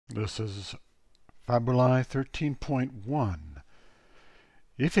This is Fabulae 13.1.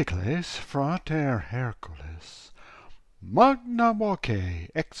 Iphicles frater Hercules magna voce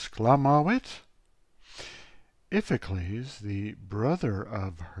exclamavit. Iphicles, the brother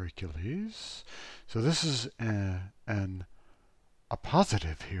of Hercules. So this is a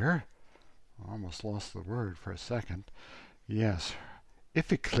positive here. I almost lost the word for a second. Yes,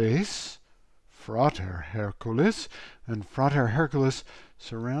 Iphicles frater Hercules, and frater Hercules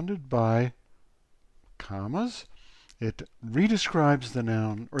surrounded by commas. It redescribes the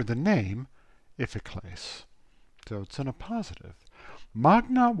noun or the name Iphicles. So it's in a positive.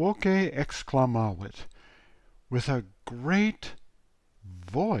 Magna voce exclamavit. With a great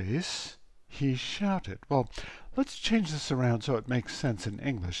voice he shouted. Well, let's change this around so it makes sense in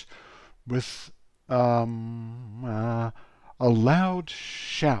English. With a loud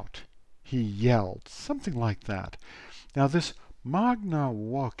shout he yelled, something like that. Now this magna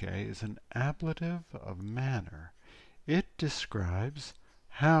voce is an ablative of manner. It describes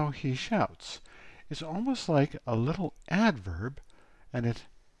how he shouts. It's almost like a little adverb, and it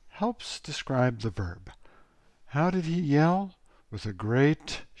helps describe the verb. How did he yell? With a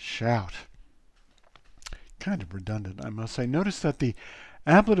great shout. Kind of redundant, I must say. Notice that the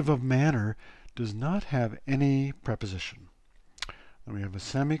ablative of manner does not have any preposition. Then we have a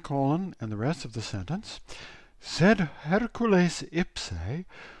semicolon and the rest of the sentence. Sed Hercules ipse,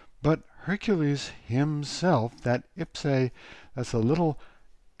 but Hercules himself, that ipse, that's a little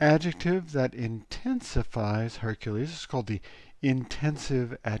adjective that intensifies Hercules. It's called the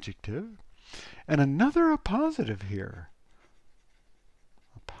intensive adjective. And another appositive here.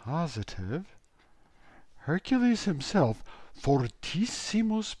 A positive. Hercules himself,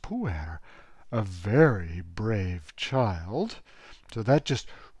 fortissimus puer, a very brave child. So that just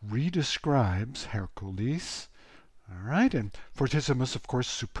redescribes Hercules. All right, and fortissimus, of course,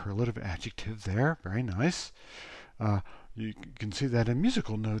 superlative adjective there. Very nice. You can see that in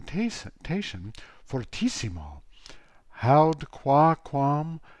musical notation. Fortissimo. Haud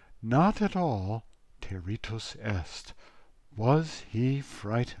quam, not at all, teritus est. Was he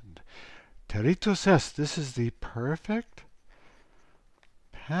frightened? Teritus est, this is the perfect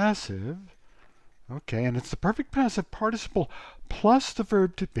passive. Okay, and it's the perfect passive participle plus the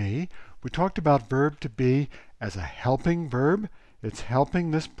verb to be. We talked about verb to be as a helping verb. It's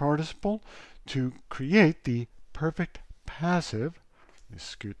helping this participle to create the perfect passive. Let me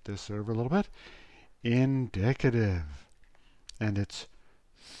scoot this over a little bit. Indicative. And it's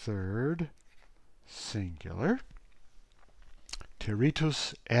third singular.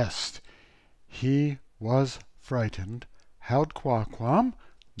 Teritus est. He was frightened. Haud quam,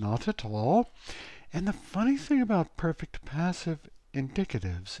 not at all. And the funny thing about perfect passive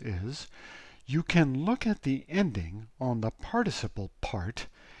indicatives is you can look at the ending on the participle part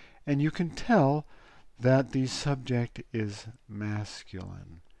and you can tell that the subject is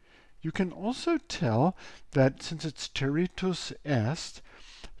masculine. You can also tell that since it's teritus est,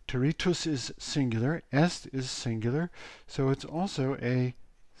 teritus is singular, est is singular, so it's also a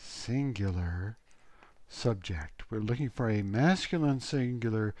singular subject. We're looking for a masculine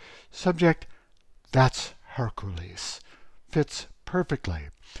singular subject. That's Hercules. Fits perfectly.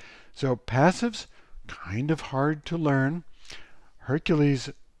 So passives, kind of hard to learn. Hercules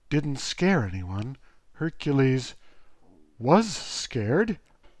didn't scare anyone. Hercules was scared,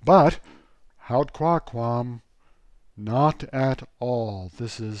 but haud quam, not at all.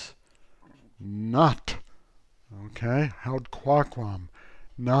 This is not. Okay, haud quam,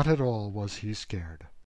 not at all was he scared.